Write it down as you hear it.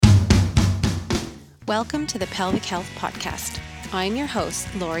Welcome to the Pelvic Health Podcast. I'm your host,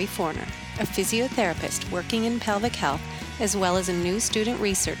 Lori Forner, a physiotherapist working in pelvic health, as well as a new student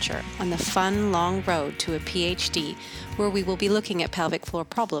researcher on the fun, long road to a PhD, where we will be looking at pelvic floor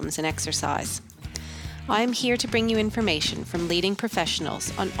problems and exercise. I'm here to bring you information from leading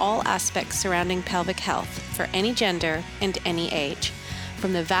professionals on all aspects surrounding pelvic health for any gender and any age,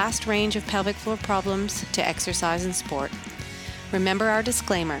 from the vast range of pelvic floor problems to exercise and sport. Remember our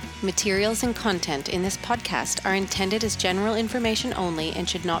disclaimer, materials and content in this podcast are intended as general information only and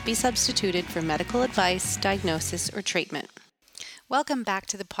should not be substituted for medical advice, diagnosis, or treatment. Welcome back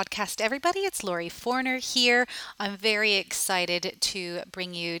to the podcast, everybody. It's Lori Forner here. I'm very excited to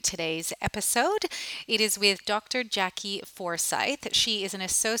bring you today's episode. It is with Dr. Jacky Forsyth. She is an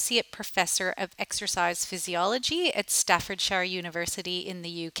associate professor of exercise physiology at Staffordshire University in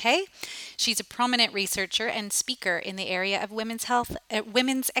the UK. She's a prominent researcher and speaker in the area of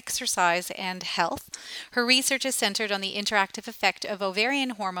women's exercise and health. Her research is centered on the interactive effect of ovarian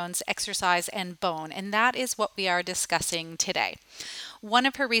hormones, exercise, and bone, and that is what we are discussing today. One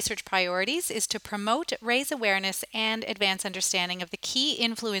of her research priorities is to promote, raise awareness, and advance understanding of the key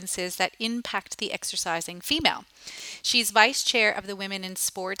influences that impact the exercising female. She's vice chair of the Women in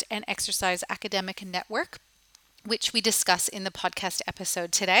Sport and Exercise Academic Network, which we discuss in the podcast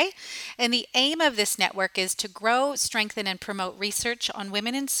episode today. And the aim of this network is to grow, strengthen, and promote research on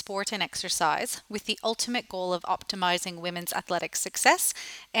women in sport and exercise with the ultimate goal of optimizing women's athletic success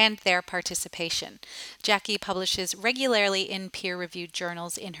and their participation. Jacky publishes regularly in peer-reviewed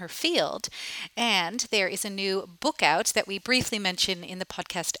journals in her field, and there is a new book out that we briefly mention in the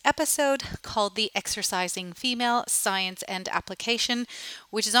podcast episode called The Exercising Female, Science and Application,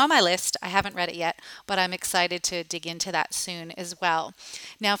 which is on my list. I haven't read it yet, but I'm excited to dig into that soon as well.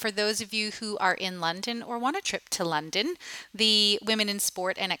 Now, for those of you who are in London or want a trip to London, the Women in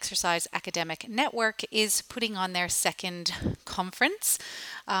Sport and Exercise Academic Network is putting on their second conference,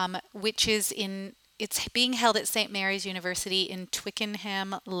 which is it's being held at St. Mary's University in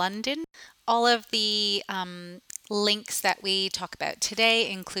Twickenham, London. All of the links that we talk about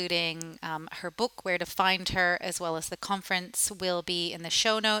today, including her book, Where to Find Her, as well as the conference, will be in the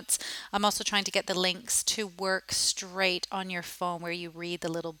show notes. I'm also trying to get the links to work straight on your phone where you read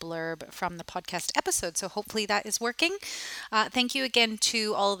the little blurb from the podcast episode. So hopefully that is working. Thank you again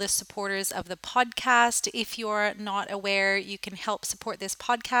to all of the supporters of the podcast. If you're not aware, you can help support this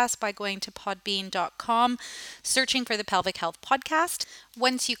podcast by going to podbean.com, searching for the Pelvic Health Podcast.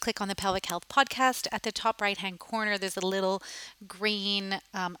 Once you click on the Pelvic Health Podcast, at the top right-hand corner, there's a little green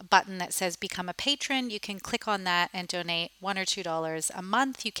button that says Become a Patron. You can click on that and donate $1 or $2 a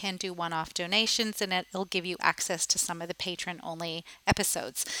month. You can do one-off donations, and it'll give you access to some of the patron-only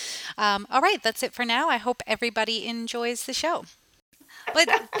episodes. All right, that's it for now. I hope everybody enjoys the show. But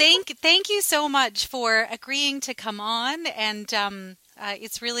thank you so much for agreeing to come on, and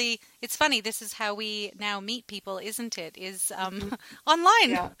it's funny. This is how we now meet people, isn't it? Is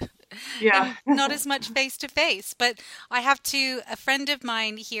online. Yeah. Not as much face to face. But I have a friend of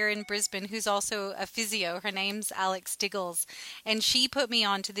mine here in Brisbane who's also a physio. Her name's Alex Diggles, and she put me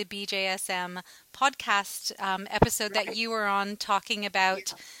on to the BJSM podcast episode that you were on talking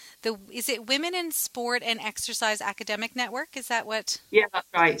about. Is it Women in Sport and Exercise Academic Network? Is that what? Yeah, that's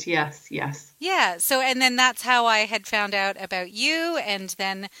right. Yes. Yeah. So, and then that's how I had found out about you and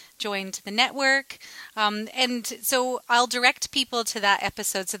then joined the network. And so I'll direct people to that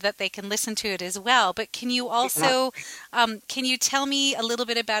episode so that they can listen to it as well. But can you also, can you tell me a little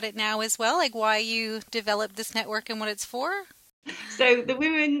bit about it now as well? Like why you developed this network and what it's for? So the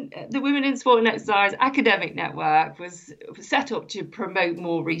Women in Sport and Exercise Academic Network was set up to promote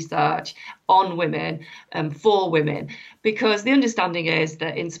more research on women, for women, because the understanding is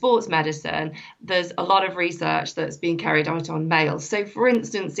that in sports medicine, there's a lot of research that's being carried out on males. So, for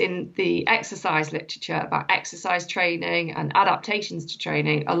instance, in the exercise literature about exercise training and adaptations to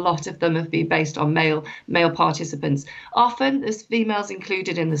training, a lot of them have been based on male participants. Often there's females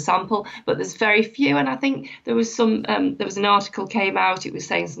included in the sample, but there's very few. And I think there was an article came out, it was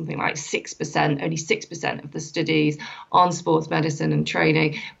saying something like 6%, only 6% of the studies on sports medicine and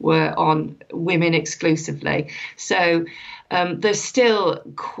training were on women exclusively. So there's still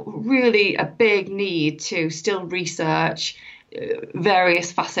really a big need to still research various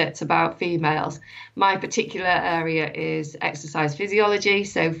facets about females. My particular area is exercise physiology.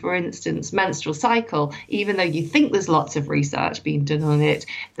 So, for instance, menstrual cycle, even though you think there's lots of research being done on it,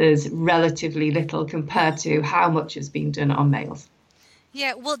 there's relatively little compared to how much has been done on males.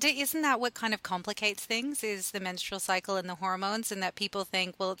 Yeah, well, isn't that what kind of complicates things, is the menstrual cycle and the hormones, and that people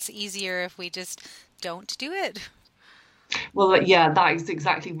think, well, it's easier if we just don't do it? Well, yeah, that is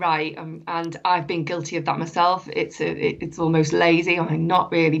exactly right. And I've been guilty of that myself. It's almost lazy. I mean,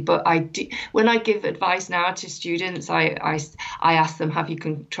 not really, but I do. When I give advice now to students, I ask them, have you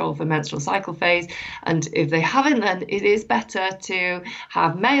controlled for menstrual cycle phase? And if they haven't, then it is better to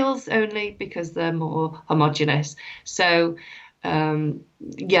have males only because they're more homogenous. So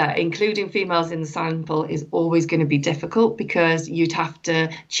yeah, including females in the sample is always going to be difficult because you'd have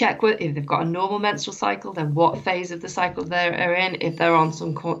to check if they've got a normal menstrual cycle, then what phase of the cycle they're in. If they're on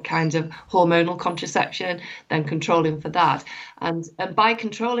some kind of hormonal contraception, then controlling for that. And by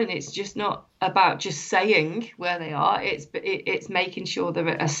controlling, it's just not about just saying where they are. It's making sure they're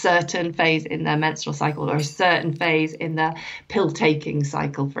at a certain phase in their menstrual cycle or a certain phase in their pill taking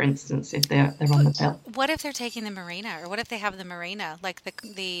cycle, for instance, if they're on the pill. What if they're taking the Mirena, or what if they have the Mirena, like the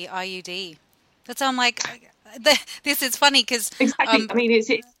IUD? That's I'm like, this is funny because Exactly. I mean,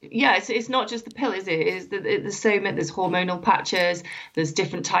 it's not just the pill, is it? There's hormonal patches. There's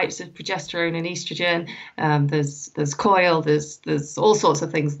different types of progesterone and estrogen. There's coil. There's all sorts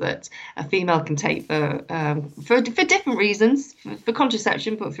of things that a female can take for different reasons, for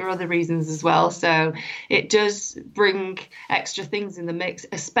contraception, but for other reasons as well. So it does bring extra things in the mix,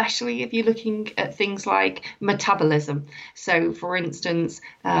 especially if you're looking at things like metabolism. So, for instance,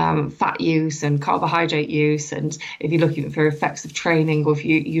 fat use and carbohydrate use. And if you're looking for effects of training, or if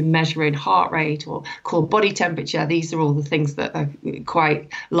you're measuring heart rate or core body temperature, these are all the things that are quite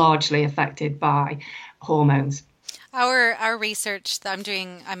largely affected by hormones. Our research that I'm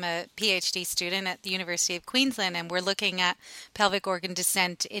doing, I'm a PhD student at the University of Queensland, and we're looking at pelvic organ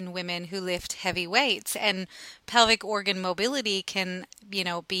descent in women who lift heavy weights. And pelvic organ mobility can,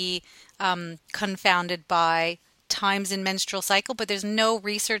 be confounded by times in menstrual cycle, but there's no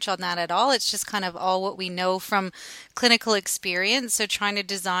research on that at all. It's just kind of all what we know from clinical experience. So trying to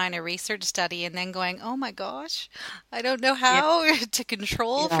design a research study and then going, oh my gosh, I don't know how to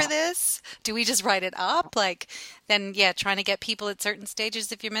control for this. Do we just write it up? Trying to get people at certain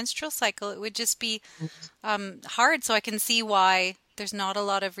stages of your menstrual cycle, it would just be hard. So I can see why there's not a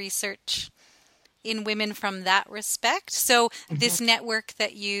lot of research in women from that respect. So this network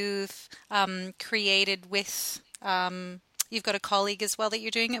that you've created with you've got a colleague as well that you're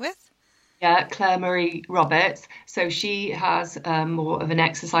doing it with? Yeah, Claire Marie Roberts. So she has more of an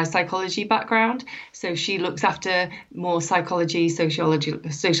exercise psychology background. So she looks after more psychology,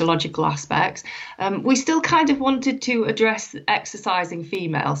 sociological aspects. We still kind of wanted to address exercising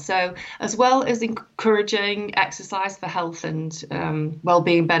females. So as well as encouraging exercise for health and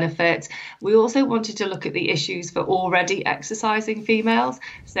well-being benefits, we also wanted to look at the issues for already exercising females.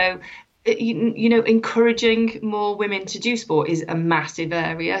 So encouraging more women to do sport is a massive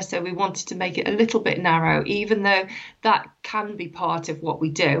area. So we wanted to make it a little bit narrow, even though that can be part of what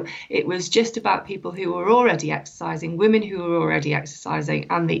we do. It was just about people who were already exercising, women who were already exercising,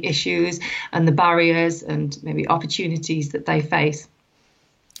 and the issues and the barriers and maybe opportunities that they face.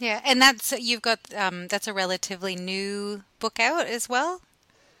 Yeah, and that's a relatively new book out as well.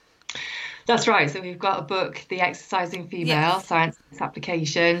 That's right. So we've got a book, The Exercising Female, Science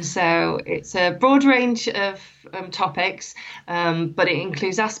Application. So it's a broad range of topics, but it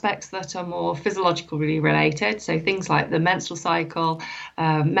includes aspects that are more physiologically related. So things like the menstrual cycle,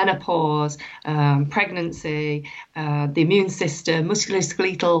 menopause, pregnancy, the immune system,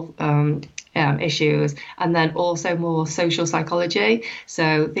 musculoskeletal issues, and then also more social psychology.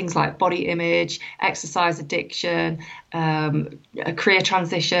 So things like body image, exercise addiction, a career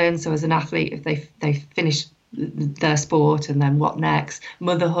transition. So as an athlete, if they finish their sport, and then what next,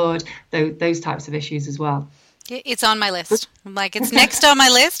 motherhood, those types of issues as well. It's on my list. It's next on my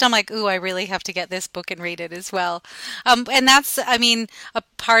list. I'm like, ooh, I really have to get this book and read it as well. And that's, a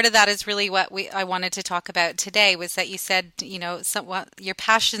part of that is really what I wanted to talk about today, was that you said, your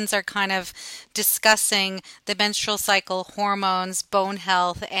passions are kind of discussing the menstrual cycle, hormones, bone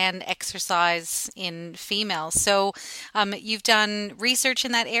health, and exercise in females. So you've done research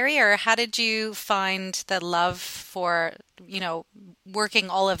in that area, or how did you find the love for, working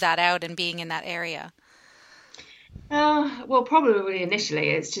all of that out and being in that area? Well, probably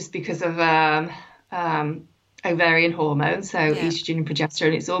initially it's just because of ovarian hormones, so estrogen and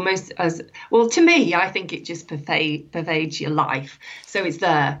progesterone. It's almost as well, to me, I think it just pervades your life. So it's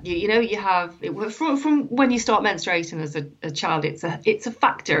there. You have it from when you start menstruating as a child. It's a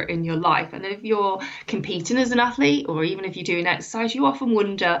factor in your life. And if you're competing as an athlete, or even if you're doing exercise, you often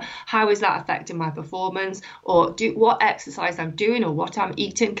wonder, how is that affecting my performance? Or what exercise I'm doing or what I'm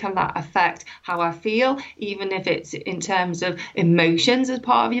eating, can that affect how I feel? Even if it's in terms of emotions as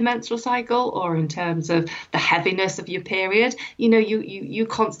part of your menstrual cycle, or in terms of the heaviness of your period, you're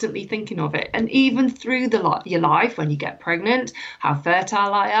constantly thinking of it. And even through your life, when you get pregnant, how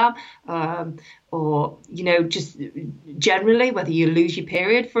fertile I am, or just generally whether you lose your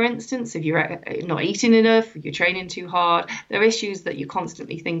period, for instance, if you're not eating enough, you're training too hard, there are issues that you're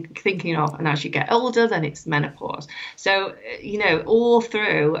constantly thinking of. And as you get older, then it's menopause. So all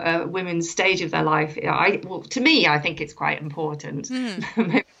through women's stage of their life, to me, I think it's quite important.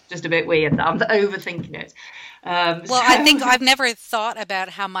 Maybe it's just a bit weird that I'm overthinking it. I think I've never thought about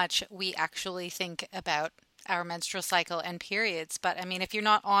how much we actually think about our menstrual cycle and periods. But I mean, if you're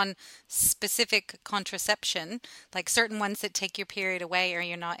not on specific contraception, like certain ones that take your period away, or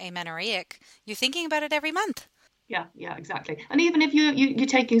you're not amenorrheic, you're thinking about it every month. Yeah, exactly. And even if you're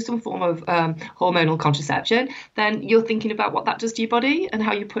taking some form of hormonal contraception, then you're thinking about what that does to your body and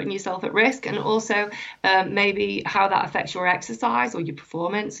how you're putting yourself at risk, and also maybe how that affects your exercise or your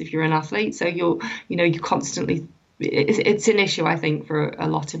performance if you're an athlete. So you're constantly. It's an issue, I think, for a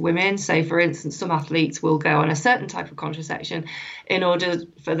lot of women. So, for instance, some athletes will go on a certain type of contraception in order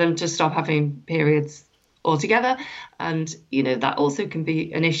for them to stop having periods altogether. And, that also can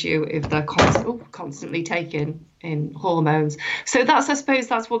be an issue if they're constantly taking in hormones. So I suppose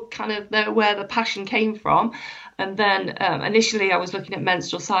that's what kind of where the passion came from. And then initially I was looking at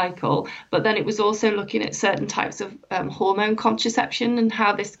menstrual cycle, but then it was also looking at certain types of hormone contraception and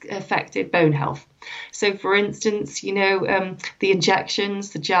how this affected bone health. So, for instance, the injections,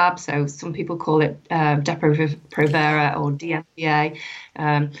 the jab, so some people call it Depo-Provera or DMPA.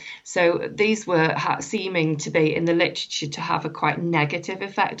 So these were seeming to be in the literature to have a quite negative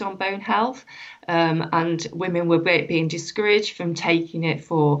effect on bone health. And women were being discouraged from taking it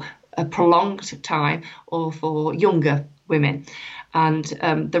for a prolonged time or for younger women. And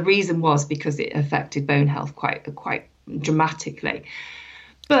the reason was because it affected bone health quite dramatically.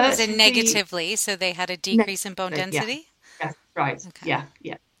 But negatively, so they had a decrease in bone density? Yes, right. Okay.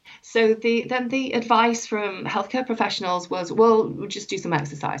 Yeah. So then the advice from healthcare professionals was, well, we'll just do some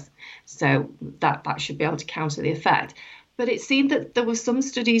exercise. So that should be able to counter the effect. But it seemed that there were some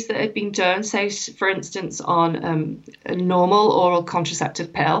studies that had been done, say, for instance, on a normal oral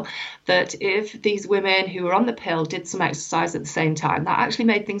contraceptive pill, that if these women who were on the pill did some exercise at the same time, that actually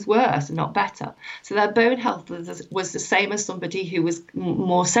made things worse and not better. So their bone health was the same as somebody who was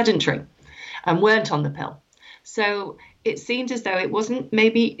more sedentary and weren't on the pill. So it seemed as though it wasn't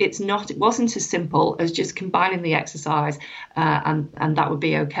as simple as just combining the exercise and that would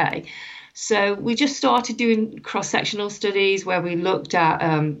be okay. So we just started doing cross-sectional studies where we looked at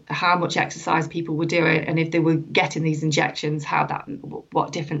how much exercise people were doing and if they were getting these injections,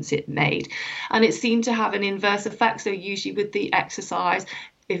 what difference it made. And it seemed to have an inverse effect. So usually with the exercise,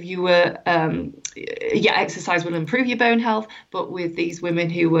 if you were, exercise will improve your bone health. But with these women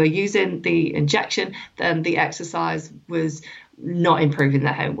who were using the injection, then the exercise was not improving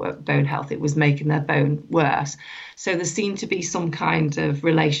their bone health. It was making their bone worse. So there seemed to be some kind of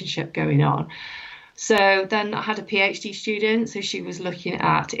relationship going on. So then I had a PhD student, so she was looking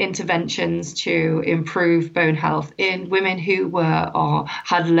at interventions to improve bone health in women who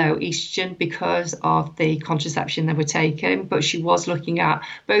had low estrogen because of the contraception they were taking. But she was looking at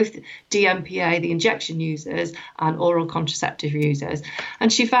both DMPA, the injection users, and oral contraceptive users.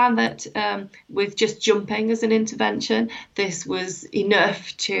 And she found that with just jumping as an intervention, this was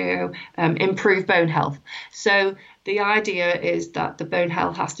enough to improve bone health. So the idea is that the bone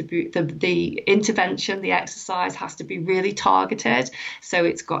health has to be, the intervention, the exercise has to be really targeted. So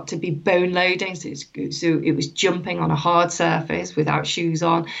it's got to be bone loading. So it was jumping on a hard surface without shoes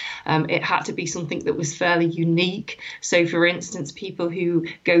on. It had to be something that was fairly unique. So for instance, people who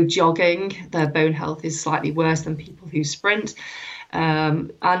go jogging, their bone health is slightly worse than people who sprint.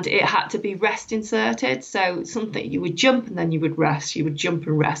 And it had to be rest inserted. So something you would jump and then you would rest, you would jump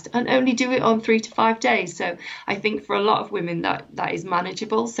and rest, and only do it on 3 to 5 days. So I think for a lot of women that is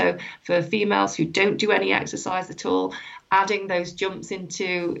manageable. So for females who don't do any exercise at all, adding those jumps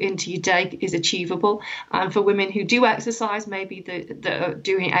into your day is achievable. And for women who do exercise, maybe they're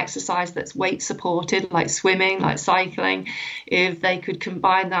doing exercise that's weight supported, like swimming, like cycling, if they could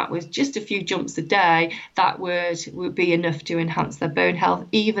combine that with just a few jumps a day, that would be enough to enhance their bone health,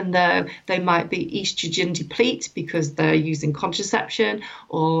 even though they might be estrogen deplete because they're using contraception,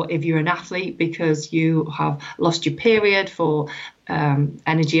 or if you're an athlete because you have lost your period for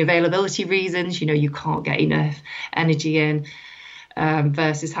energy availability reasons, you can't get enough energy in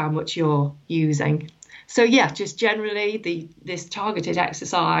versus how much you're using. So just generally this targeted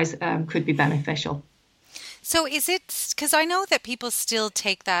exercise could be beneficial. So is it, because I know that people still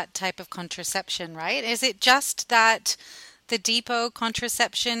take that type of contraception, right? Is it just that the depot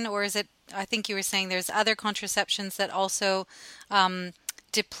contraception, or is it I think you were saying there's other contraceptions that also have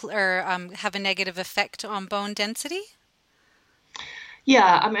a negative effect on bone density.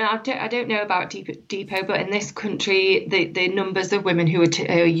 Yeah, I mean, I don't know about Depot, but in this country, the numbers of women who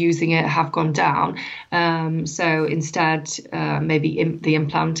are using it have gone down. So instead, maybe the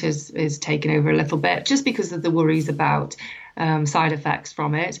implant is taken over a little bit, just because of the worries about side effects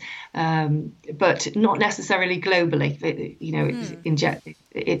from it, but not necessarily globally. It's injected,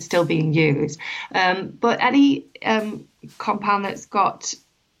 it's still being used. But any compound that's got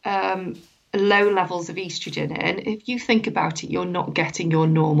low levels of estrogen in, if you think about it, you're not getting your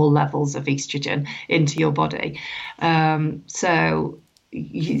normal levels of estrogen into your body. So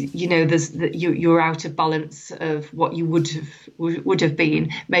you're out of balance of what you would have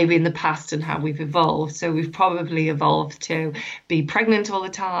been maybe in the past and how we've evolved. So we've probably evolved to be pregnant all the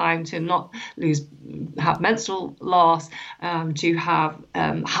time, to not have menstrual loss, to have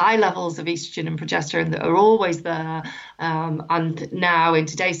high levels of estrogen and progesterone that are always there. And now in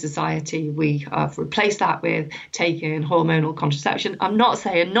today's society, we have replaced that with taking hormonal contraception. I'm not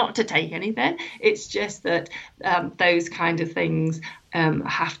saying not to take anything. It's just that those kind of things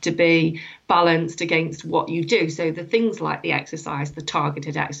have to be balanced against what you do. So the things like the exercise, the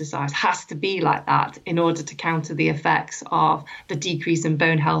targeted exercise, has to be like that in order to counter the effects of the decrease in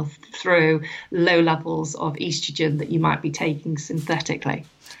bone health through low levels of estrogen that you might be taking synthetically.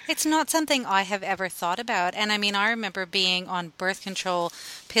 It's not something I have ever thought about. And I mean, I remember being on birth control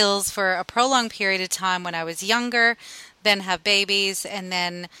pills for a prolonged period of time when I was younger, then have babies, and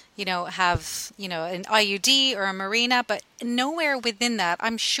then, have, an IUD or a Mirena, but nowhere within that.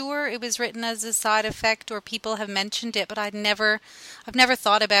 I'm sure it was written as a side effect or people have mentioned it, but I've never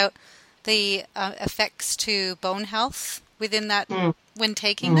thought about the effects to bone health within that when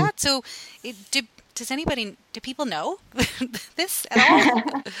taking that. So do people know this at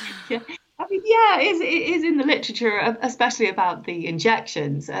all? Yeah. I mean, yeah, it is in the literature, especially about the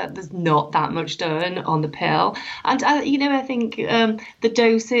injections. There's not that much done on the pill. And, I think the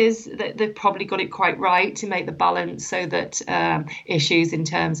doses, they've probably got it quite right to make the balance so that issues in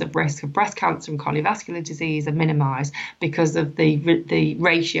terms of risk of breast cancer and cardiovascular disease are minimised because of the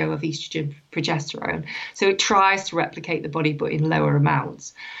ratio of estrogen progesterone. So it tries to replicate the body, but in lower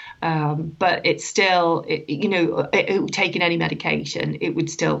amounts. But it's still, taking any medication, it would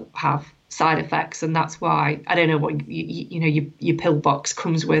still have side effects, and that's why I don't know what your pill box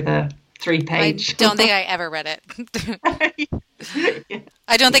comes with a 3-page. I don't think I ever read it. Yeah.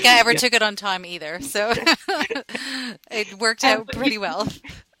 I don't think I ever took it on time either, so it worked out pretty well.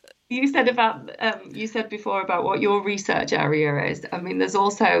 You said before about what your research area is. I mean, there's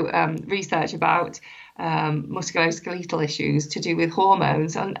also research about musculoskeletal issues to do with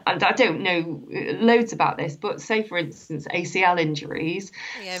hormones, and I don't know loads about this, but say for instance ACL injuries,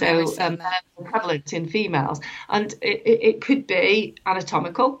 they're prevalent in females, and it could be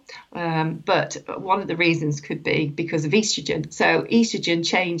anatomical, but one of the reasons could be because of estrogen. So estrogen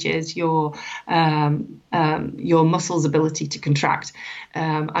changes your muscles' ability to contract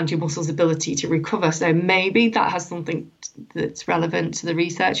and your muscles' ability to recover. So maybe that has something that's relevant to the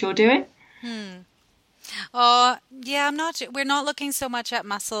research you're doing. Yeah, we're not looking so much at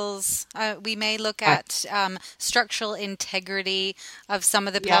muscles. We may look at structural integrity of some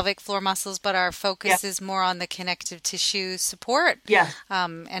of the pelvic floor muscles, but our focus is more on the connective tissue support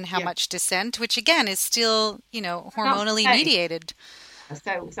and how much descent, which again is still, hormonally mediated.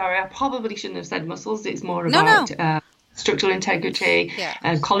 So sorry, I probably shouldn't have said muscles. It's more about structural integrity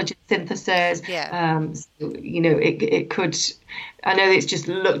and collagen synthesis. It could. I know it's just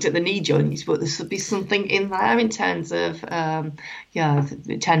looked at the knee joints, but there should be something in there in terms of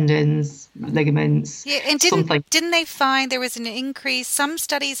tendons, ligaments. Yeah, and didn't they find there was an increase? Some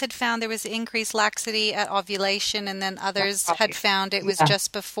studies had found there was increased laxity at ovulation, and then others had found it was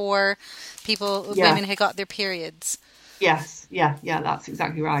just before women had got their periods. Yes, that's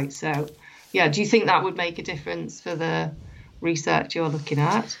exactly right. So, do you think that would make a difference for the research you're looking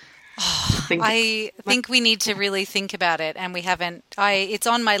at? I think we need to really think about it, and we haven't. It's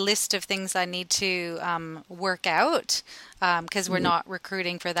on my list of things I need to work out because we're not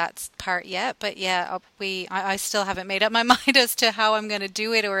recruiting for that part yet. But I still haven't made up my mind as to how I'm going to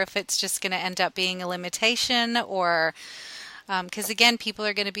do it, or if it's just going to end up being a limitation, or because again, people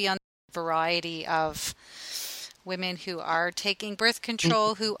are going to be on a variety of women who are taking birth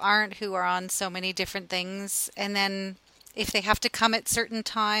control, who aren't, who are on so many different things, and then if they have to come at certain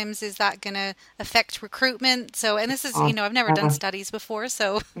times, is that going to affect recruitment? So, and this is, I've never done studies before,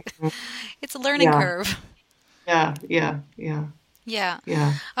 so it's a learning curve. Yeah. Yeah.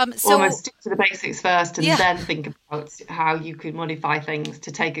 Yeah. So Almost stick to the basics first and yeah, then think about how you could modify things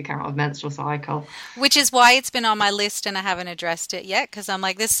to take account of menstrual cycle. which is why it's been on my list and I haven't addressed it yet because I'm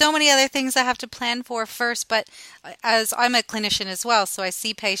like, there's so many other things I have to plan for first. But as I'm a clinician as well, so I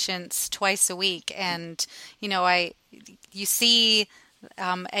see patients twice a week, and you see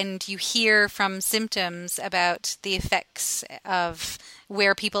and you hear from symptoms about the effects of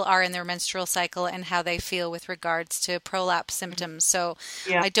where people are in their menstrual cycle and how they feel with regards to prolapse symptoms. So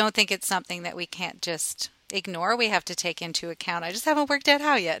Yeah. I don't think it's something that we can't just ignore. We have to take into account. I just haven't worked out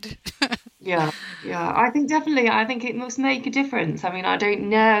how yet. Yeah, yeah. I think definitely, I think it must make a difference. I mean, I don't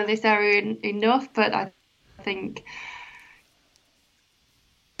know this area enough, but I think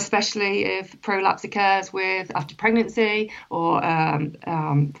especially if prolapse occurs with after pregnancy or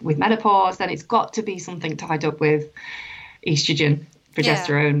with menopause, then it's got to be something tied up with estrogen, Yeah.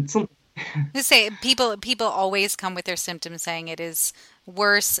 progesterone, something. I say people always come with their symptoms saying it is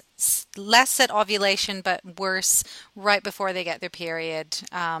worse, less at ovulation, but worse right before they get their period,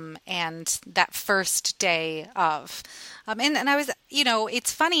 and that first day of. And I was,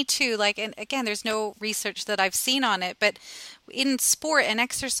 it's funny too, like, and again, there's no research that I've seen on it, but in sport and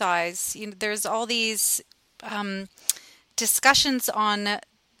exercise, there's all these discussions on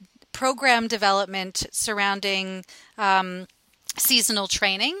program development surrounding seasonal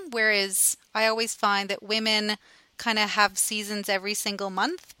training, whereas I always find that women kind of have seasons every single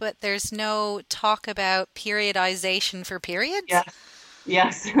month, but there's no talk about periodization for periods. Yes,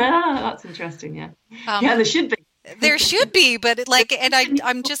 yes. That's interesting. Yeah, yeah. Um, There should be. there should be, but and There's a new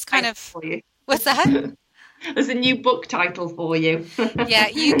I'm book just kind title of, for you. what's that? There's a new book title for you. Yeah,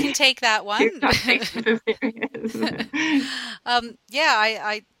 you can take that one. Periodization for periods.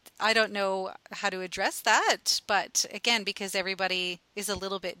 Yeah, I don't know how to address that, but again, because everybody is a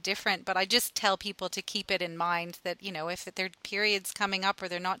little bit different, but I just tell people to keep it in mind that, if their period's coming up or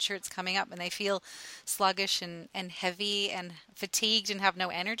they're not sure it's coming up and they feel sluggish and heavy and fatigued and have no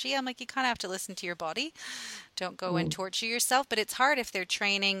energy, I'm like, you kind of have to listen to your body. Don't go and torture yourself, but it's hard if they're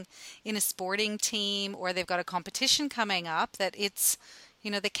training in a sporting team or they've got a competition coming up that it's,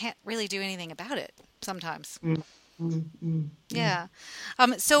 they can't really do anything about it sometimes. Mm, mm, mm, mm. Yeah.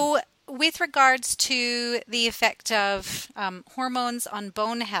 So with regards to the effect of hormones on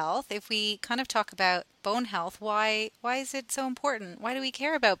bone health, if we kind of talk about bone health, why is it so important? Why do we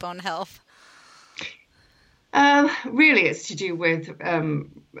care about bone health? Really, it's to do with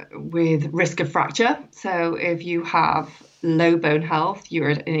risk of fracture. So if you have low bone health, you're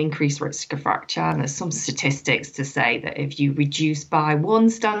at an increased risk of fracture. And there's some statistics to say that if you reduce by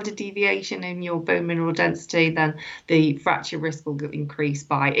one standard deviation in your bone mineral density, then the fracture risk will increase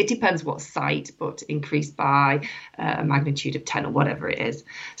by, it depends what site, but increase by a magnitude of 10 or whatever it is.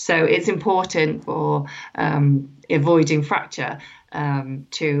 So it's important for avoiding fracture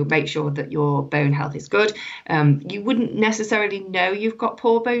to make sure that your bone health is good. You wouldn't necessarily know you've got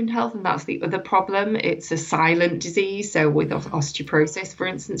poor bone health, and that's the other problem. It's a silent disease. So with osteoporosis, for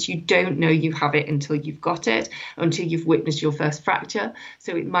instance, you don't know you have it until you've got it, until you've witnessed your first fracture.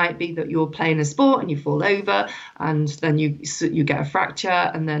 So it might be that you're playing a sport and you fall over, and then you get a fracture,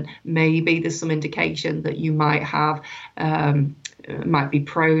 and then maybe there's some indication that you might have might be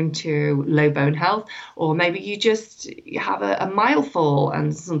prone to low bone health, or maybe you have a mild fall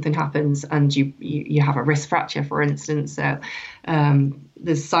and something happens and you have a wrist fracture, for instance. So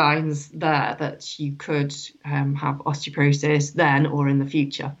there's signs there that you could have osteoporosis then or in the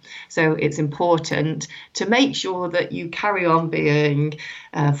future. So it's important to make sure that you carry on being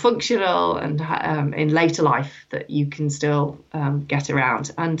functional and in later life, that you can still get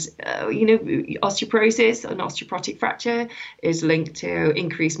around. And osteoporosis and osteoporotic fracture is linked to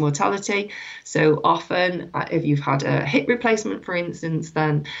increased mortality. So often, if you've had a hip replacement, for instance,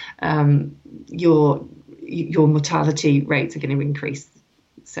 then your mortality rates are going to increase.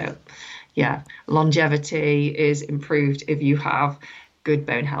 So, yeah, longevity is improved if you have good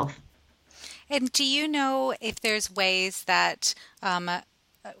bone health. And do you know if there's ways that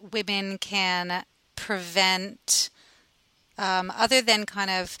women can prevent, other than kind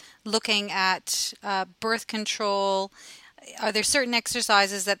of looking at birth control? Are there certain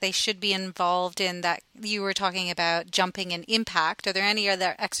exercises that they should be involved in that you were talking about, jumping and impact? Are there any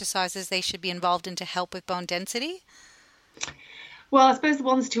other exercises they should be involved in to help with bone density? Well, I suppose the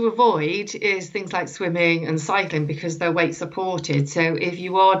ones to avoid is things like swimming and cycling, because they're weight supported. So if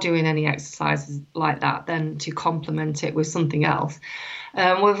you are doing any exercises like that, then to complement it with something else.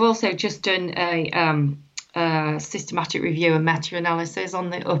 We've also just done systematic review and meta-analysis on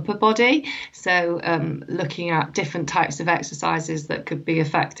the upper body. So looking at different types of exercises that could be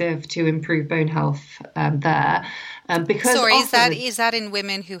effective to improve bone health there. Because sorry, is that in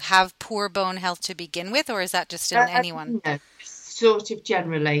women who have poor bone health to begin with, or is that just in anyone? No, sort of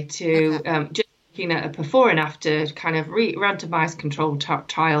generally to just looking at a before and after kind of randomized controlled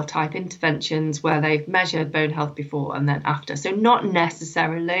trial type interventions where they've measured bone health before and then after. So not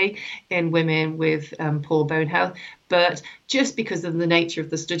necessarily in women with poor bone health, but just because of the nature of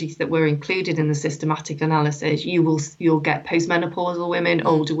the studies that were included in the systematic analysis, you'll get postmenopausal women,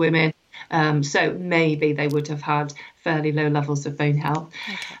 older women. So maybe they would have had fairly low levels of bone health.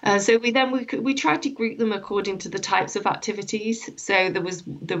 Okay. So we tried to group them according to the types of activities. So there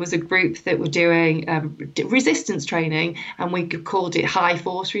was a group that were doing resistance training, and we called it high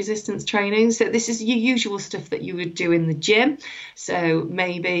force resistance training. So this is your usual stuff that you would do in the gym. So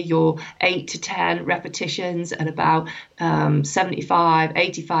maybe your 8 to 10 repetitions at about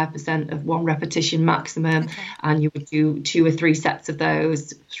 75-85% of one repetition maximum, and you would do 2 or 3 sets of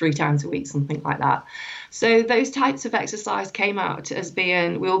those 3 times a week, something like that. So those types of exercise came out as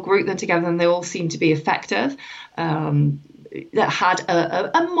being, we all grouped them together and they all seemed to be effective, that had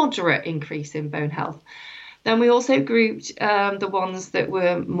a moderate increase in bone health. Then we also grouped the ones that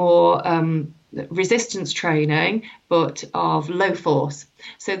were more resistance training, but of low force.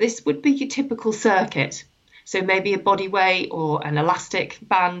 So this would be your typical circuit. So maybe a body weight or an elastic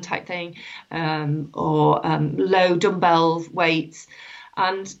band type thing, or low dumbbell weights.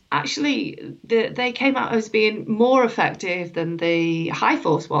 And actually, they came out as being more effective than the high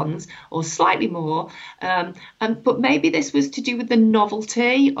force ones, or slightly more. But maybe this was to do with the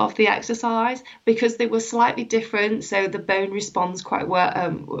novelty of the exercise, because they were slightly different. So the bone responds quite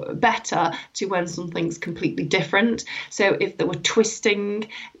well, better to when something's completely different. So if there were twisting,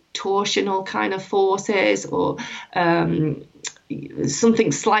 torsional kind of forces, or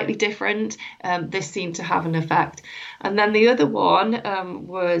something slightly different, this seemed to have an effect. And then the other one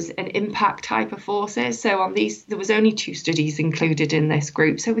was an impact type of forces. So on these, there was only 2 studies included in this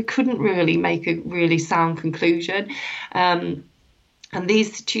group, so we couldn't really make a really sound conclusion. And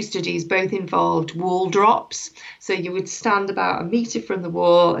these 2 studies both involved wall drops. So you would stand about 1 meter from the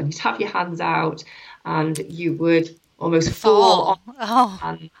wall and you'd have your hands out and you would almost fall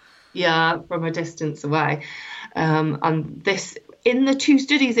on from a distance away. And this, in the 2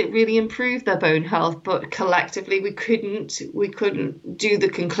 studies, it really improved their bone health, but collectively we couldn't do the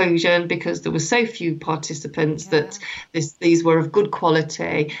conclusion because there were so few participants that these were of good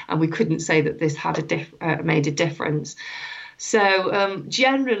quality, and we couldn't say that this had made a difference. So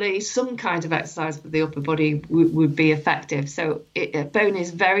generally, some kind of exercise for the upper body would be effective. So bone is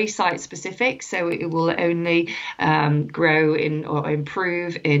very site-specific, so it will only grow in or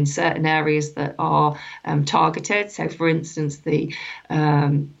improve in certain areas that are targeted. So, for instance, the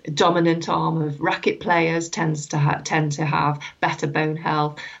dominant arm of racket players tend to have better bone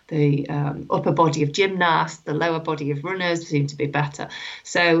health. The upper body of gymnasts, the lower body of runners seem to be better.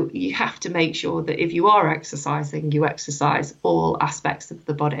 So you have to make sure that if you are exercising, you exercise all aspects of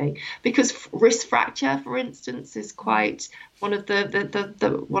the body, because wrist fracture, for instance, is quite one of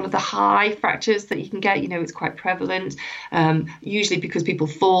the high fractures that you can get. It's quite prevalent, usually because people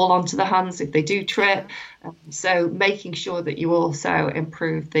fall onto the hands if they do trip. So making sure that you also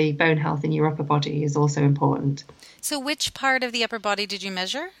improve the bone health in your upper body is also important. So which part of the upper body did you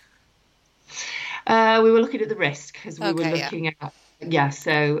measure? We were looking at the wrist, because we were looking at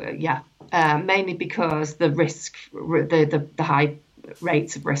mainly because the risk, the high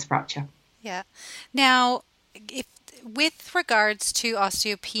rates of wrist fracture. Yeah. Now, with regards to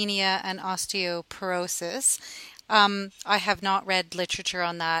osteopenia and osteoporosis, I have not read literature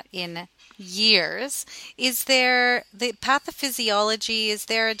on that in years. Is there the pathophysiology? Is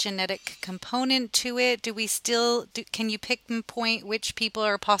there a genetic component to it? Can you pinpoint which people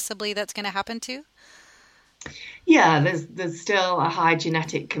are possibly that's going to happen to? Yeah, there's still a high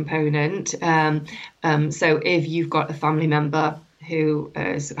genetic component. So if you've got a family member who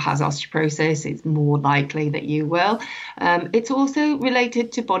has osteoporosis, it's more likely that you will. It's also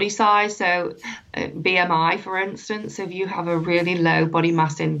related to body size. So BMI, for instance, if you have a really low body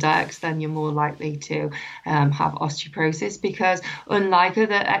mass index, then you're more likely to have osteoporosis, because unlike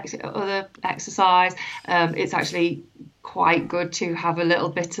other exercise, it's actually quite good to have a little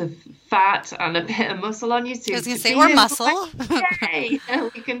bit of fat and a bit of muscle on you. I was going to say, or muscle. Yay!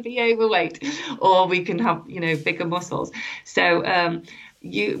 We can be overweight, or we can have, bigger muscles. So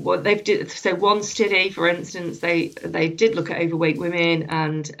what they've did, so one study, for instance, they did look at overweight women,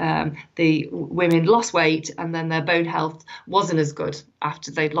 and the women lost weight, and then their bone health wasn't as good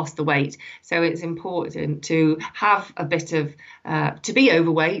after they'd lost the weight. So it's important to have a bit of to be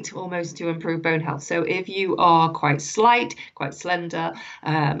overweight almost to improve bone health. So if you are quite slight, quite slender,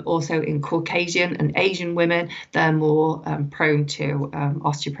 also in Caucasian and Asian women, they're more prone to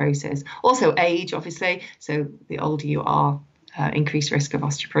osteoporosis. Also age, obviously, so the older you are, increased risk of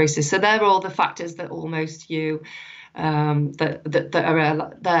osteoporosis. So they're all the factors that almost you that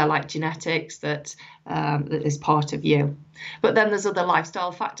are there, like genetics, that is part of you. But then there's other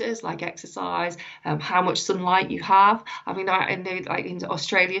lifestyle factors like exercise, how much sunlight you have. I mean, I know, like in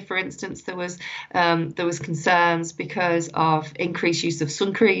Australia, for instance, there was concerns because of increased use of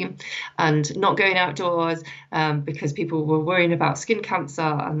sun cream and not going outdoors, because people were worrying about skin cancer,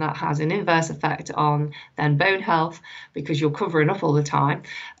 and that has an inverse effect on then bone health because you're covering up all the time.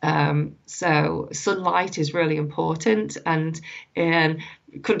 So sunlight is really important, and in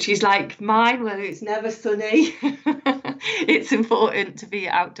countries like mine where it's never sunny, it's important to be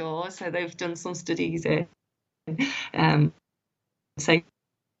outdoors. So they've done some studies in say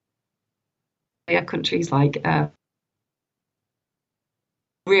countries like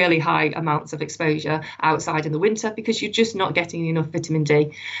really high amounts of exposure outside in the winter because you're just not getting enough vitamin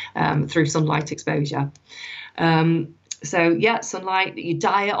D through sunlight exposure. So yeah, sunlight. Your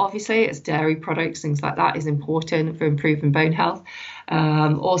diet, obviously, it's dairy products, things like that, is important for improving bone health.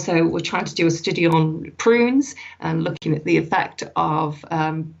 Also, we're trying to do a study on prunes and looking at the effect of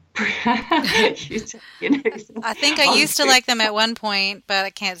I think I used to like them at one point, but I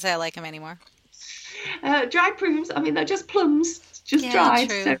can't say I like them anymore. Dried prunes, I mean, they're just plums, just dried.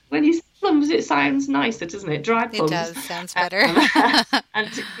 True. So when you say plums, it sounds nicer, doesn't it? Dried plums. It does, sounds better.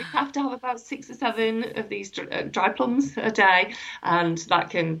 And you have to have about 6 or 7 of these dried plums a day, and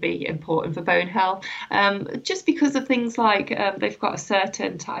that can be important for bone health. Just because of things like they've got a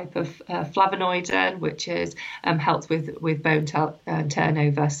certain type of flavonoid in, which is helps with bone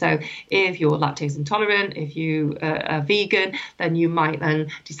turnover. So if you're lactose intolerant, if you are vegan, then you might then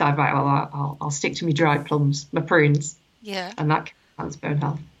decide, right, well, I'll stick to my dried plums, my prunes. Yeah. And that helps bone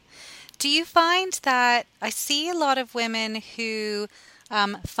health. Do you find that I see a lot of women who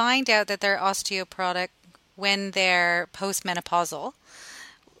find out that they're osteoporotic when they're postmenopausal?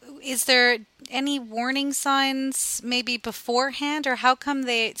 Is there any warning signs maybe beforehand, or how come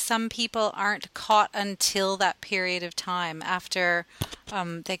some people aren't caught until that period of time after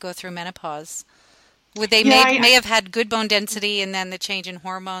they go through menopause? Would they may have had good bone density, and then the change in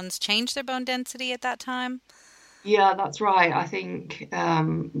hormones change their bone density at that time? Yeah, that's right. I think,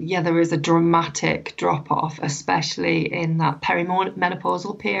 there is a dramatic drop-off, especially in that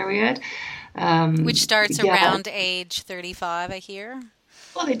perimenopausal period. Which starts around age 35, I hear.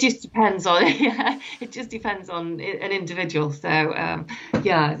 Well, it just depends on an individual. So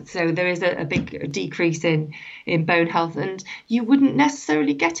so there is a big decrease in bone health, and you wouldn't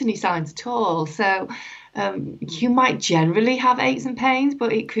necessarily get any signs at all. So you might generally have aches and pains,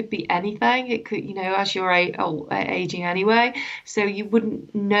 but it could be anything. It could, as you're aging anyway, so you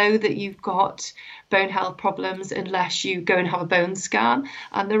wouldn't know that you've got bone health problems unless you go and have a bone scan.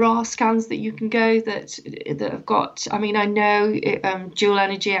 And there are scans that you can go that have got, I mean, I know dual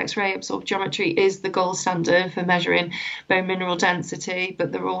energy X-ray absorptiometry is the gold standard for measuring bone mineral density,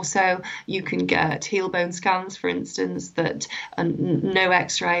 but there are also, you can get heel bone scans, for instance, that are no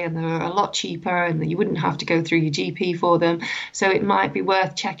X-ray, and they're a lot cheaper, and you wouldn't have to go through your GP for them. So it might be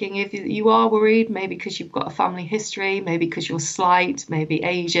worth checking if you are worried, maybe because you've got a family history, maybe because you're slight, maybe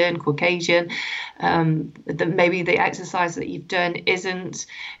Asian, Caucasian, maybe the exercise that you've done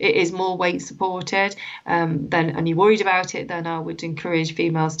is more weight supported, and you're worried about it, then I would encourage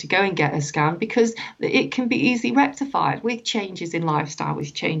females to go and get a scan, because it can be easily rectified with changes in lifestyle,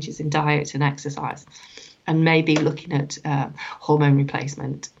 with changes in diet and exercise, and maybe looking at hormone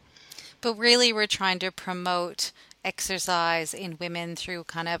replacement. But really, we're trying to promote exercise in women through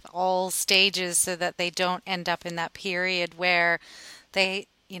kind of all stages so that they don't end up in that period where they,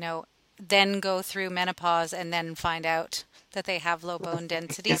 then go through menopause and then find out that they have low bone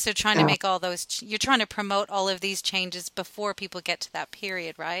density. So trying to make you're trying to promote all of these changes before people get to that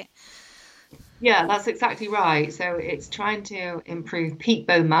period, right? Yeah, that's exactly right. So it's trying to improve peak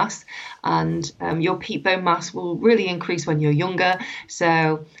bone mass, and your peak bone mass will really increase when you're younger.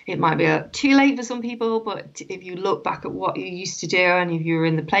 So it might be too late for some people, but if you look back at what you used to do, and if you were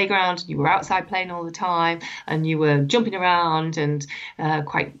in the playground and you were outside playing all the time, and you were jumping around and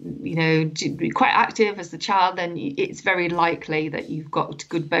quite, quite active as a child, then it's very likely that you've got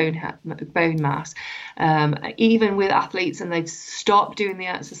good bone mass. Even with athletes and they've stopped doing the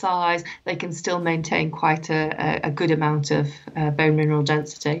exercise, they can still maintain quite a good amount of bone mineral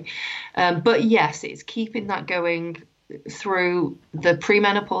density. But yes, it's keeping that going through the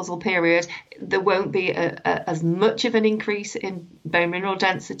premenopausal period. There won't be as much of an increase in bone mineral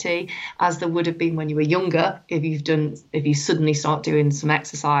density as there would have been when you were younger if you suddenly start doing some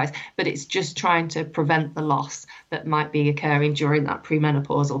exercise, but it's just trying to prevent the loss that might be occurring during that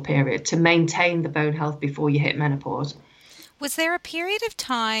premenopausal period to maintain the bone health before you hit menopause. Was there a period of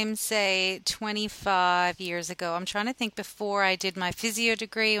time, say 25 years ago? I'm trying to think before I did my physio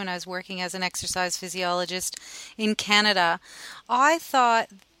degree when I was working as an exercise physiologist in Canada. I thought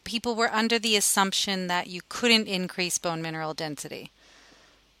people were under the assumption that you couldn't increase bone mineral density.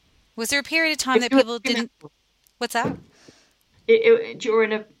 Was there a period of time that people didn't? What's that?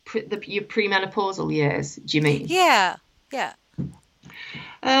 During your premenopausal years, do you mean? Yeah.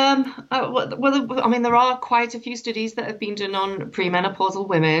 Well, I mean, there are quite a few studies that have been done on premenopausal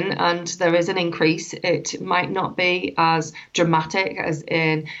women, and there is an increase. It might not be as dramatic as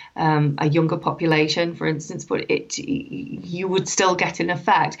in a younger population, for instance, but you would still get an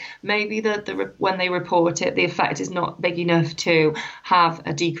effect. Maybe when they report it, the effect is not big enough to have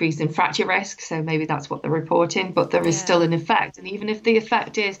a decrease in fracture risk, so maybe that's what they're reporting, but there is still an effect. And even if the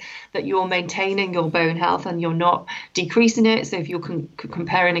effect is that you're maintaining your bone health and you're not decreasing it, so if you're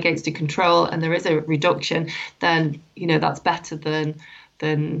comparing against a control and there is a reduction, then that's better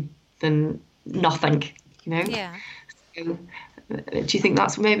than nothing. Yeah. So, do you think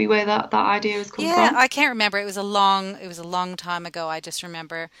that's maybe where that idea has come from? Yeah, I can't remember. It was a long time ago. I just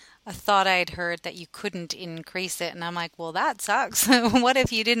remember I thought I'd heard that you couldn't increase it, and I'm like, well, that sucks. What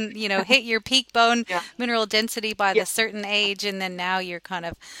if you didn't, hit your peak bone mineral density by the certain age, and then now you're kind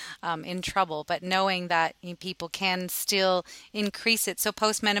of in trouble. But knowing that people can still increase it. So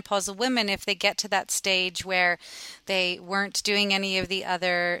postmenopausal women, if they get to that stage where they weren't doing any of the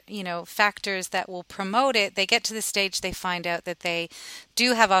other, factors that will promote it, they get to the stage they find out that they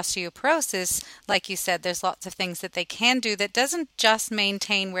do have osteoporosis. Like you said, there's lots of things that they can do that doesn't just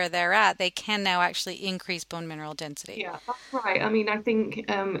maintain where they're at. They can now actually increase bone mineral density. Yeah, that's right. I mean, I think in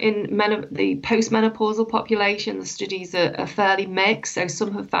the postmenopausal population, the studies are fairly mixed. So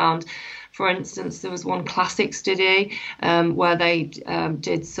some have found, for instance, there was one classic study where they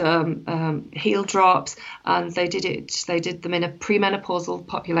did some heel drops, and they did them in a premenopausal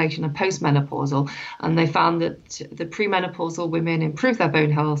population and postmenopausal, and they found that the premenopausal women improved their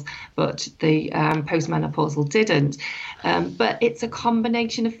bone health, but the postmenopausal didn't. But it's a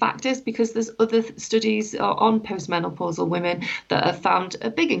combination of factors, because there's other studies on postmenopausal women that have found a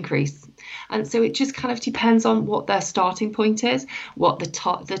big increase. And so it just kind of depends on what their starting point is, what the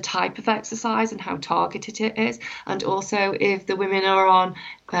type of exercise and how targeted it is, and also if the women are on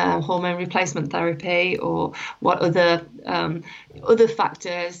hormone replacement therapy, or what other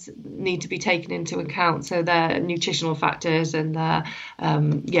factors need to be taken into account. So their nutritional factors and their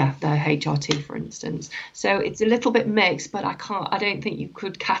HRT, for instance. So it's a little bit mixed, but I don't think you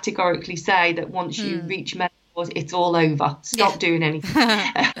could categorically say that once you reach menopause, it's all over. Stop doing anything.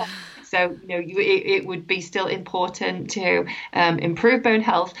 So, it would be still important to improve bone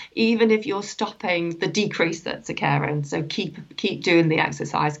health, even if you're stopping the decrease that's occurring. So keep doing the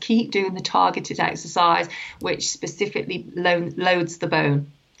exercise, keep doing the targeted exercise, which specifically loads the bone.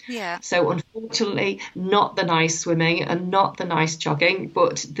 Yeah. So unfortunately, not the nice swimming and not the nice jogging,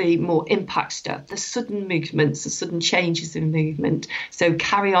 but the more impact stuff, the sudden movements, the sudden changes in movement. So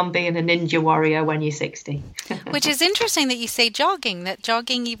carry on being a ninja warrior when you're 60. Which is interesting that you say jogging, that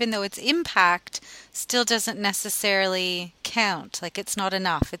jogging, even though it's impact, still doesn't necessarily count. Like it's not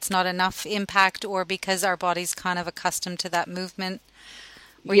enough. It's not enough impact, or because our body's kind of accustomed to that movement.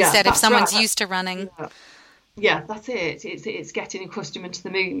 Where you said if someone's used to running. Yeah, that's it. It's getting accustomed to the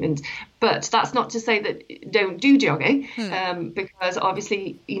movement. But that's not to say that don't do jogging, because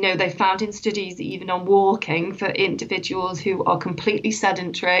obviously, they found in studies even on walking for individuals who are completely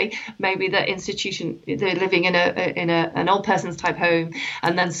sedentary, maybe they're living in an old person's type home,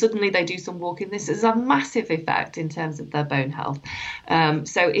 and then suddenly they do some walking. This is a massive effect in terms of their bone health.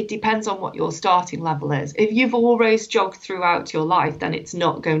 So it depends on what your starting level is. If you've always jogged throughout your life, then it's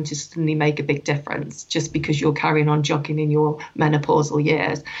not going to suddenly make a big difference just because because you're carrying on jogging in your menopausal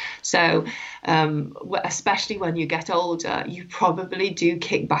years. So especially when you get older, you probably do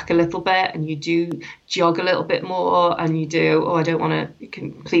kick back a little bit and you do jog a little bit more, and you do, I don't want to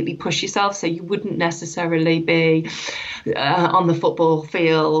completely push yourself. So you wouldn't necessarily be on the football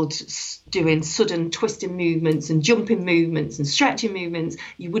field doing sudden twisting movements and jumping movements and stretching movements.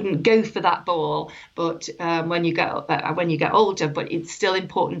 You wouldn't go for that ball, but when you get older, but it's still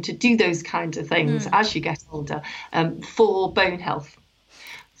important to do those kinds of things as you get older for bone health.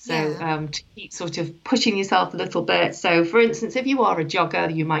 So to keep sort of pushing yourself a little bit. So, for instance, if you are a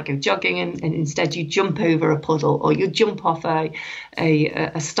jogger, you might go jogging and instead you jump over a puddle, or you jump off a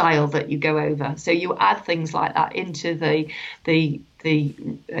stile that you go over. So you add things like that into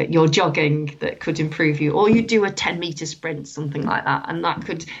your jogging that could improve you, or you do a 10-meter sprint, something like that, and that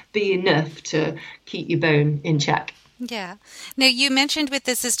could be enough to keep your bone in check. Yeah. Now, you mentioned with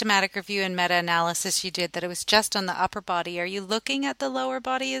the systematic review and meta-analysis you did that it was just on the upper body. Are you looking at the lower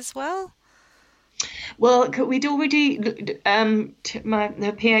body as well? Well, we'd already, the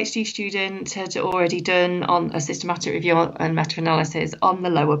PhD student had already done on a systematic review and meta-analysis on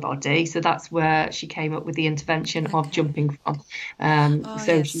the lower body. So that's where she came up with the intervention of jumping from.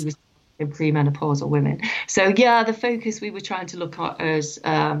 Yes. She was in premenopausal women. So, the focus we were trying to look at is...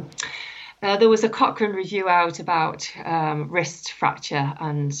 there was a Cochrane review out about wrist fracture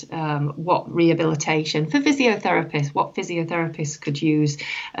and what rehabilitation for physiotherapists, what physiotherapists could use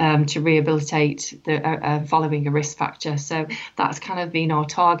to rehabilitate following a wrist fracture. So that's kind of been our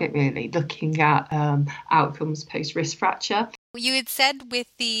target, really, looking at outcomes post wrist fracture. You had said with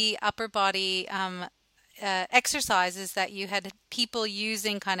the upper body exercises that you had people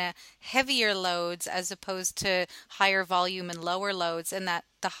using kind of heavier loads as opposed to higher volume and lower loads, and that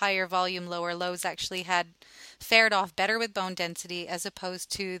the higher volume, lower loads actually had fared off better with bone density as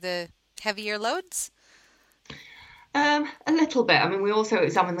opposed to the heavier loads? A little bit. I mean, we also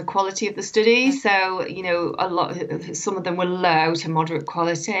examined the quality of the study. So, some of them were low to moderate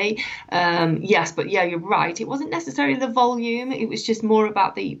quality. Yes, but you're right. It wasn't necessarily the volume. It was just more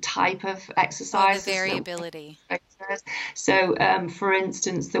about the type of exercise. The variability. So, for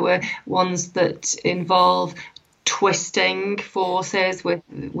instance, there were ones that involve twisting forces with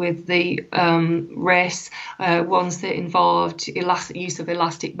the wrists, ones that involved use of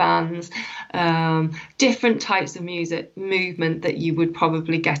elastic bands, different types of movement that you would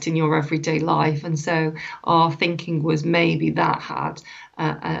probably get in your everyday life. And so our thinking was maybe that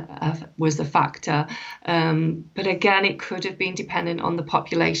was a factor. But again, it could have been dependent on the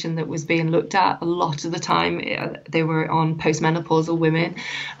population that was being looked at. A lot of the time they were on postmenopausal women.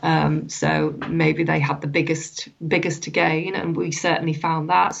 So maybe they had the biggest to gain, and we certainly found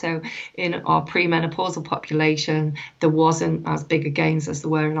that. So in our premenopausal population, there wasn't as big a gains as there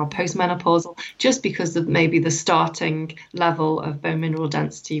were in our postmenopausal, just because of maybe the starting level of bone mineral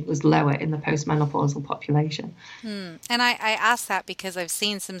density was lower in the postmenopausal population. And I asked that because I've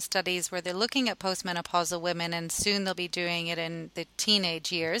seen some studies where they're looking at postmenopausal women, and soon they'll be doing it in the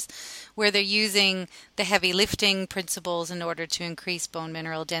teenage years, where they're using the heavy lifting principles in order to increase bone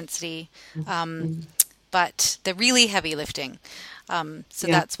mineral density, but the really heavy lifting.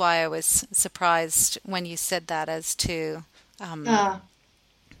 That's why I was surprised when you said that as to...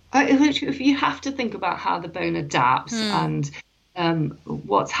 If you have to think about how the bone adapts and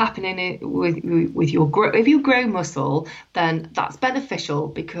what's happening with your growth. If you grow muscle, then that's beneficial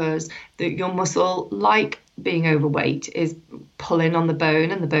because your muscle, like being overweight, is pulling on the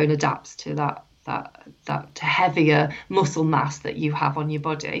bone, and the bone adapts to that heavier muscle mass that you have on your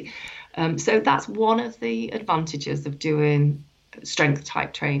body. So that's one of the advantages of doing strength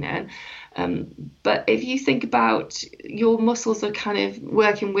type training. But if you think about your muscles are kind of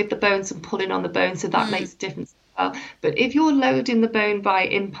working with the bones and pulling on the bone, so that makes a difference. But if you're loading the bone by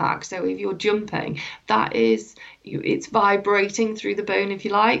impact, so if you're jumping, it's vibrating through the bone, if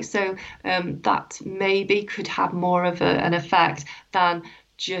you like. So that maybe could have more of an effect than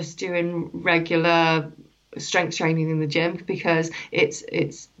just doing regular strength training in the gym, because it's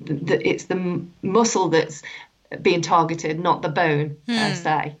the muscle that's being targeted, not the bone per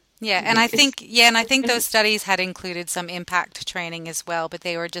se. Yeah, and I think those studies had included some impact training as well, but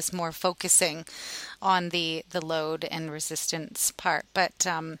they were just more focusing on the load and resistance part. But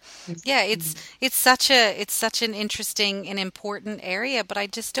it's such an interesting and important area, but I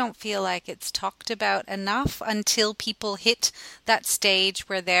just don't feel like it's talked about enough until people hit that stage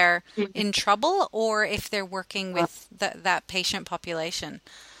where they're in trouble, or if they're working with that patient population.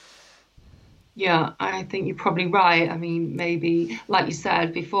 Yeah, I think you're probably right. I mean, maybe, like you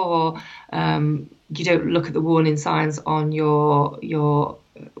said before, you don't look at the warning signs on your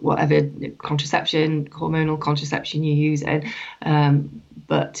whatever contraception, hormonal contraception you're using.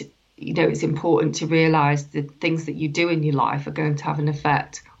 But it's important to realise the things that you do in your life are going to have an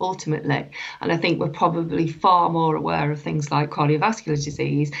effect ultimately. And I think we're probably far more aware of things like cardiovascular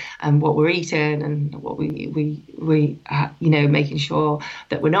disease and what we're eating and what we making sure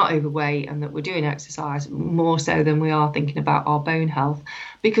that we're not overweight and that we're doing exercise more so than we are thinking about our bone health,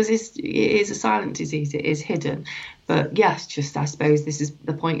 because it is a silent disease, it is hidden. But yes, just I suppose this is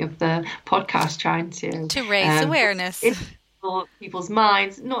the point of the podcast, trying to raise awareness. People's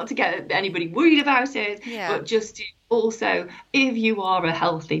minds, not to get anybody worried about it, but just to also, if you are a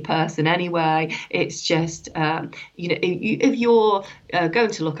healthy person anyway, it's just if you're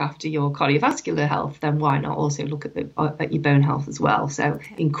going to look after your cardiovascular health, then why not also look at your bone health as well? So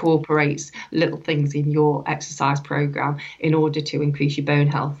incorporate little things in your exercise program in order to increase your bone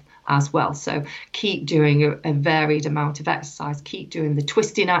health as well. So keep doing a varied amount of exercise, keep doing the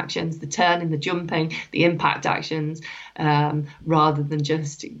twisting actions, the turning, the jumping, the impact actions, rather than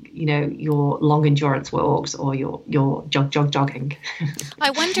just your long endurance walks or your jogging. I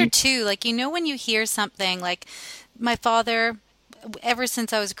wonder too, when you hear something like, my father, ever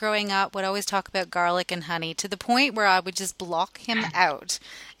since I was growing up, would always talk about garlic and honey, to the point where I would just block him out.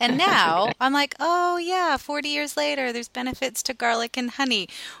 And now I'm like, oh yeah, 40 years later, there's benefits to garlic and honey.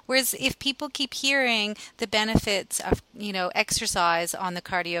 Whereas if people keep hearing the benefits of, exercise on the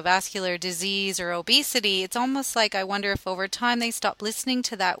cardiovascular disease or obesity, it's almost like I wonder if over time they stop listening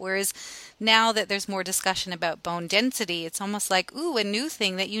to that. Whereas now that there's more discussion about bone density, it's almost like, ooh, a new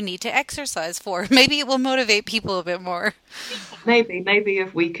thing that you need to exercise for. Maybe it will motivate people a bit more. Maybe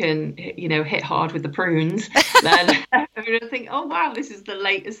if we can, hit hard with the prunes, then I think, oh wow, this is the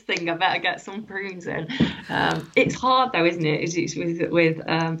latest thing. I better get some prunes in. It's hard though, isn't it? It's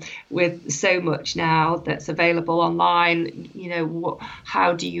with so much now that's available online.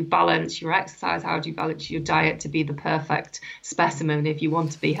 How do you balance your exercise? How do you balance your diet to be the perfect specimen if you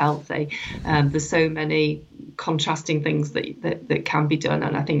want to be healthy? There's so many contrasting things that can be done,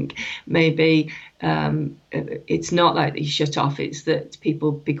 and I think maybe it's not like you shut off, it's that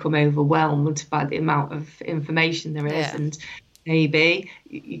people become overwhelmed by the amount of information there is. And maybe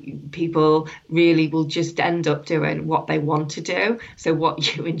people really will just end up doing what they want to do. So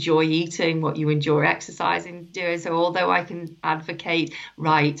what you enjoy eating, what you enjoy exercising, doing. So although I can advocate,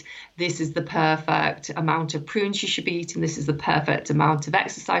 right, this is the perfect amount of prunes you should be eating, this is the perfect amount of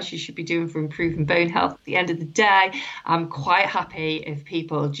exercise you should be doing for improving bone health, at the end of the day, I'm quite happy if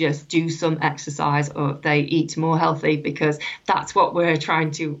people just do some exercise or if they eat more healthy, because that's what we're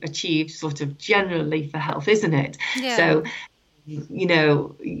trying to achieve sort of generally for health, isn't it? So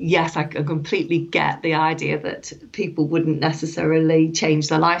yes, I completely get the idea that people wouldn't necessarily change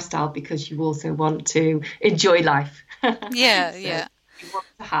their lifestyle because you also want to enjoy life. You want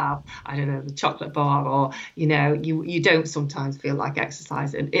to have, I don't know, the chocolate bar, or you don't sometimes feel like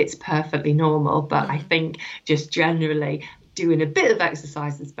exercising. It's perfectly normal, but I think just generally doing a bit of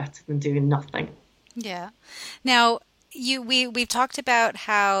exercise is better than doing nothing. Now, we've talked about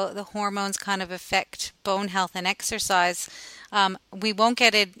how the hormones kind of affect bone health and exercise. We won't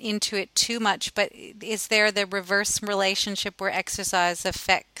get into it too much, but is there the reverse relationship where exercise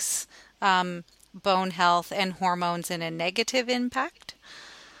affects bone health and hormones in a negative impact?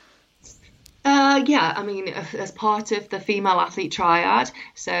 I mean, as part of the female athlete triad.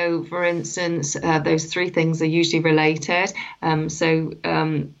 So, for instance, those three things are usually related.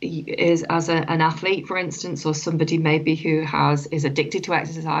 Is as an athlete, for instance, or somebody maybe who is addicted to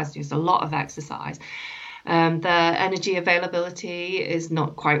exercise, does a lot of exercise. Their energy availability is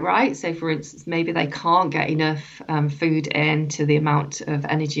not quite right. So, for instance, maybe they can't get enough food in to the amount of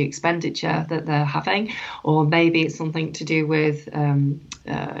energy expenditure that they're having, or maybe it's something to do with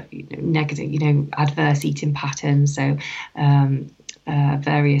negative, adverse eating patterns. So,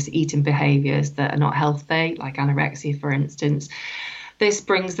 various eating behaviours that are not healthy, like anorexia, for instance. This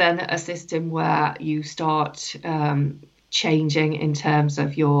brings then a system where you start changing in terms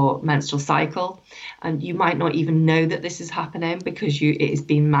of your menstrual cycle, and you might not even know that this is happening because it is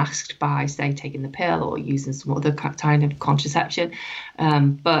being masked by, say, taking the pill or using some other kind of contraception,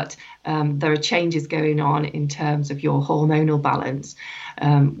 but there are changes going on in terms of your hormonal balance,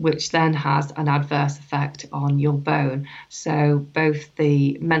 which then has an adverse effect on your bone. So both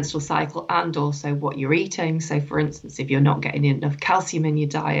the menstrual cycle and also what you're eating. So, for instance, if you're not getting enough calcium in your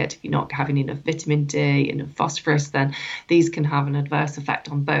diet, if you're not having enough vitamin D, enough phosphorus, then these can have an adverse effect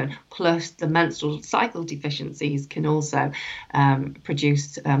on bone. Plus, the menstrual cycle deficiencies can also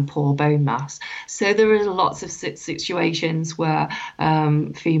produce poor bone mass. So there are lots of situations where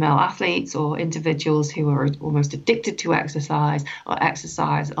female athletes or individuals who are almost addicted to exercise or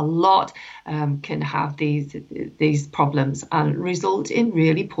exercise a lot can have these problems and result in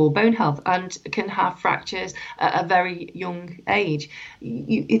really poor bone health and can have fractures at a very young age.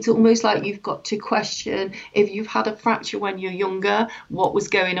 It's almost like you've got to question, if you've had a fracture when you're younger, what was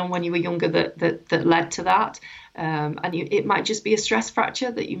going on when you were younger that led to that. It might just be a stress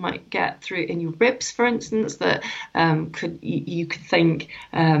fracture that you might get through in your ribs, for instance, that you could think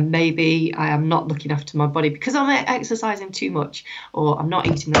maybe I am not looking after my body because I'm exercising too much, or I'm not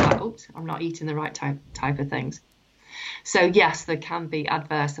eating the right type of things. So yes, there can be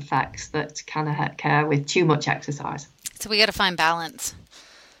adverse effects that can occur with too much exercise. So we got to find balance.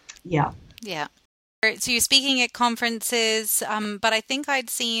 Yeah. Yeah. So you're speaking at conferences, but I think I'd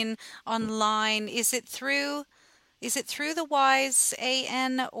seen online. Is it through the WISE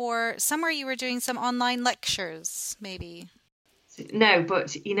AN, or somewhere you were doing some online lectures, maybe? No,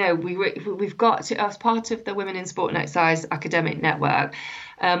 but we've got, as part of the Women in Sport and Exercise academic network,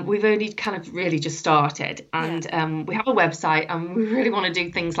 we've only kind of really just started, and we have a website, and we really want to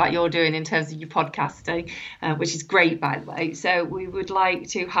do things like you're doing in terms of your podcasting, which is great, by the way. So we would like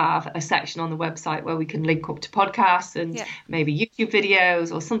to have a section on the website where we can link up to podcasts and maybe YouTube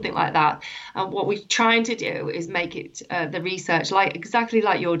videos or something like that. And what we're trying to do is make it the research, exactly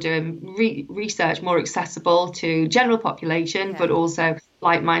like you're doing, research more accessible to general population, but also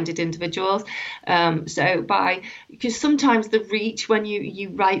like-minded individuals. Because sometimes the reach when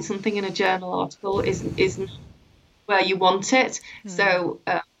you write something in a journal article isn't where you want it. So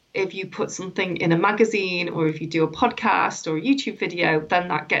if you put something in a magazine, or if you do a podcast or a YouTube video, then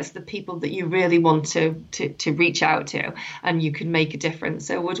that gets the people that you really want to reach out to, and you can make a difference.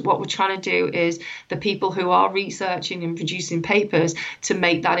 So what we're trying to do is the people who are researching and producing papers to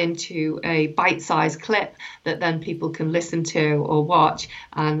make that into a bite-sized clip that then people can listen to or watch,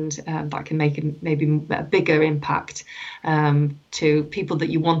 and that can make maybe a bigger impact to people that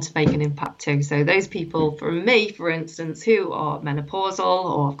you want to make an impact to. So those people, for me, for instance, who are menopausal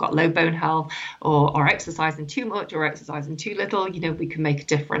or have got low bone health or are exercising too much or exercising too little, we can make a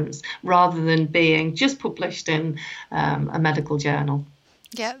difference rather than being just published in a medical journal.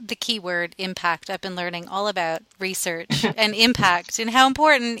 Yeah, the key word, impact. I've been learning all about research and impact and how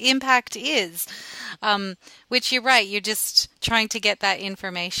important impact is, which you're right. You're just trying to get that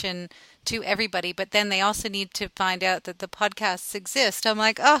information to everybody, but then they also need to find out that the podcasts exist. I'm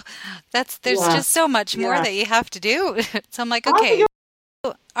like, there's just so much more that you have to do. So I'm like, okay,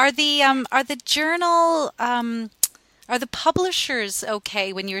 are the journal, are the publishers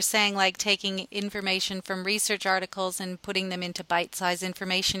okay when you're saying like taking information from research articles and putting them into bite-sized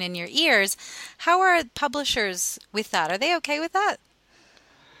information in your ears? How are publishers with that? Are they okay with that?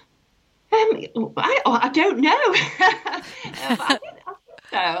 I don't know.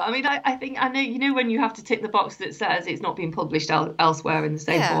 No, I think I know, when you have to tick the box that says it's not being published elsewhere in the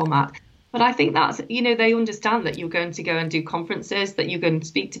same format. But I think that's, they understand that you're going to go and do conferences, that you're going to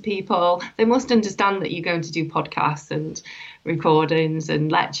speak to people. They must understand that you're going to do podcasts and recordings and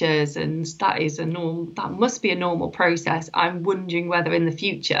lectures, and that must be a normal process. I'm wondering whether in the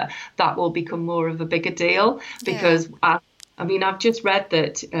future that will become more of a bigger deal, because I've just read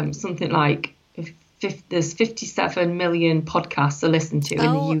that something like there's 57 million podcasts are listened to in the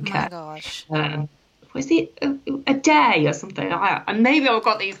UK. Oh my gosh. Was it a day or something? And maybe I've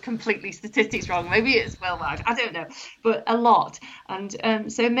got these completely statistics wrong. Maybe it's well marked. I don't know, but a lot.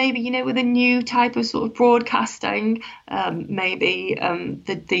 And so maybe, with a new type of sort of broadcasting, maybe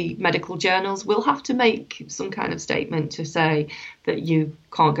the medical journals will have to make some kind of statement to say that you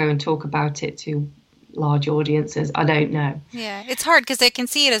can't go and talk about it to large audiences. I don't know. Yeah, it's hard because they can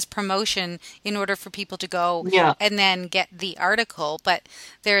see it as promotion in order for people to go and then get the article. But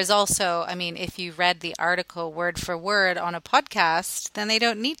there is also, if you read the article word for word on a podcast, then they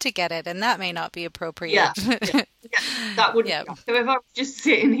don't need to get it, and that may not be appropriate. Yeah. That would. So if I was just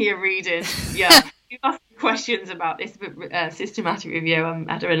sitting here reading, you asked questions about this systematic review and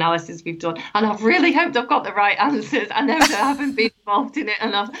meta-analysis we've done, and I've really hoped I've got the right answers. I know that I haven't been involved in it,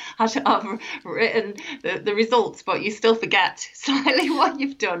 and I've written the results, but you still forget slightly what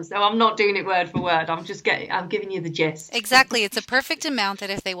you've done. So I'm not doing it word for word. I'm giving you the gist. Exactly. It's a perfect amount that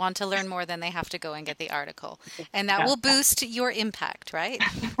if they want to learn more, then they have to go and get the article, and that will boost your impact, right?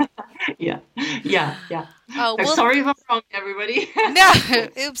 Yeah. Oh, well, sorry if I'm wrong, everybody. No,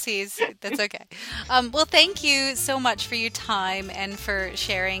 oopsies. That's okay. Well, thank you so much for your time and for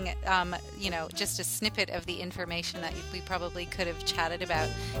sharing, just a snippet of the information that we probably could have chatted about.